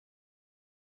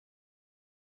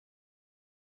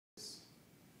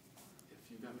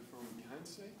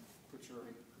say. Put your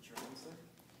hands there.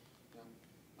 Yeah.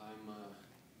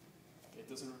 It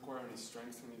doesn't require any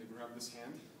strength for me to grab this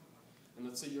hand. And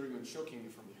let's say you're even choking me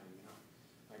from behind, you know.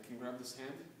 I can grab this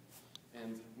hand,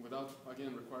 and without,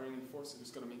 again, requiring any force, I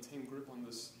just got to maintain grip on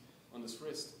this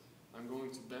wrist. I'm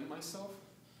going to bend myself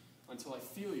until I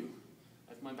feel you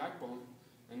at my backbone,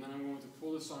 and then I'm going to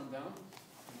pull this arm down,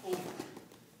 and over,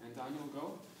 and down you'll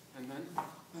go, and then I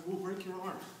will break your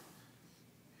arm.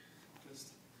 Just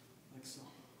like so,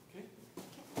 okay?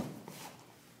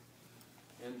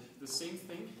 And the same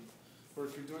thing, or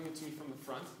if you're doing it to me from the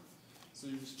front, so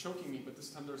you're just choking me, but this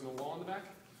time there's no wall in the back,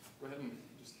 go ahead and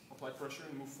just apply pressure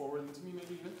and move forward into me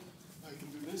maybe even. I can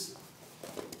do this.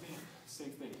 Bam.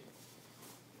 Same thing.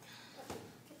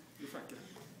 Your front, get it.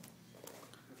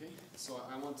 Okay? So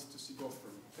I want to see both for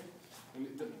me, okay? And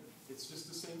it's just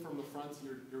the same from the front.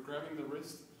 You're grabbing the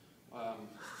wrist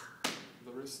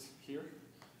here,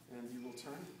 and you will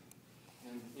turn.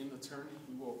 And in the turn,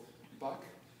 you will buck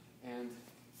and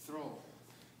throw.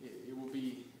 It will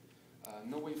be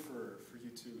no way for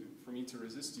me to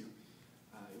resist you.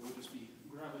 It will just be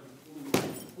grabbing,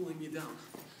 pulling me down,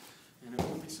 and it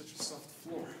won't be such a soft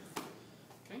floor.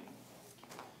 Okay?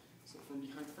 So from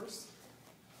behind first,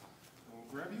 I will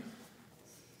grab you.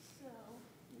 So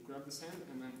you grab this hand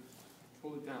and then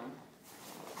pull it down.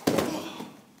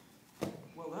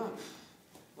 Well done.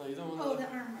 Now you don't want to.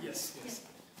 The arm. Yes. Okay.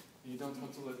 You don't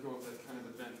want to let go of that kind of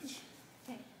advantage.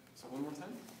 Okay. So one more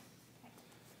time.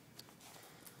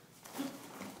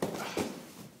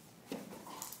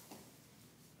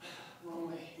 Wrong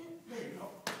way. There you go.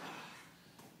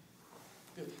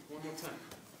 Good. One more time.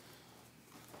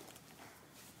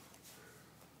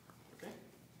 Okay?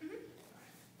 Mm-hmm.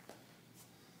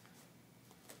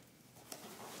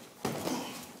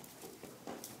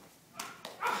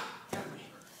 Got me.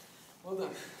 Well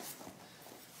done.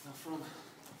 Now from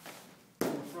the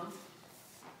front.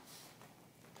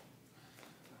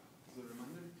 As a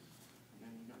reminder,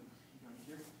 again, you got me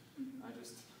here. Mm-hmm. I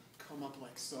just come up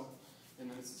like so, and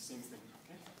then it's the same thing,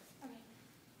 okay? Okay.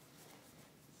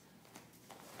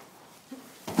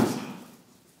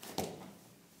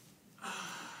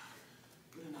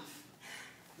 Good enough.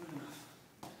 Good enough.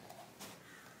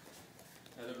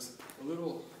 There was a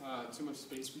little too much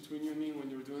space between you and me when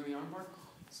you were doing the armbar,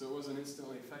 so it wasn't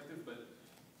instantly effective, but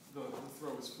the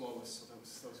throw was flawless, so that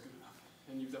was good enough.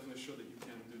 And you've definitely showed that you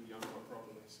can do the armbar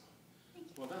properly, so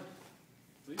well done.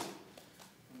 Please,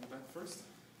 on the back first.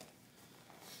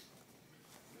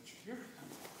 Got you here.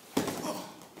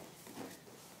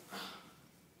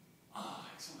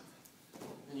 Excellent.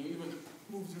 And you even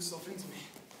moved yourself into me.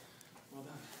 Well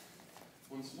done.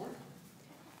 Once more.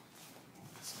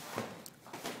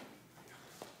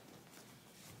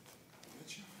 Got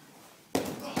you.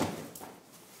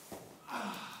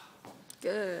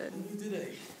 Good. And you did a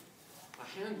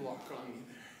hand lock on me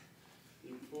there.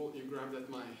 You grabbed at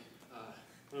my, I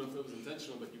don't know if it was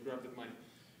intentional, but you grabbed at my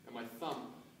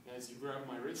thumb as you grabbed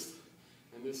my wrist,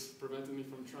 and this prevented me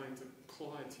from trying to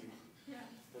claw at you. Yeah.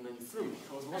 And then you threw me.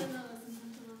 I was I wondering. don't know if it's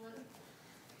intentional,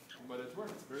 But it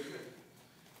worked. Very good.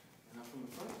 And now from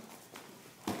the front.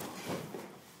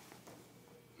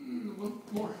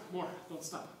 More. Don't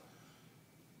stop.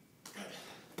 Good.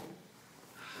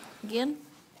 Again?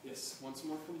 Yes, once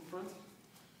more from the front.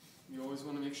 You always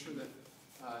want to make sure that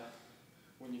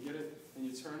when you get it and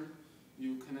you turn,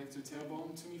 you connect your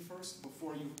tailbone to me first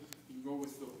before you go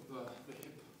with the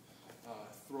hip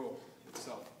throw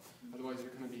itself. Otherwise,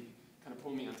 you're going to be kind of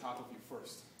pulling me on top of you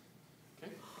first.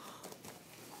 Okay?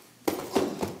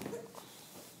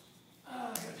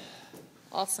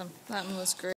 Awesome. That one was great.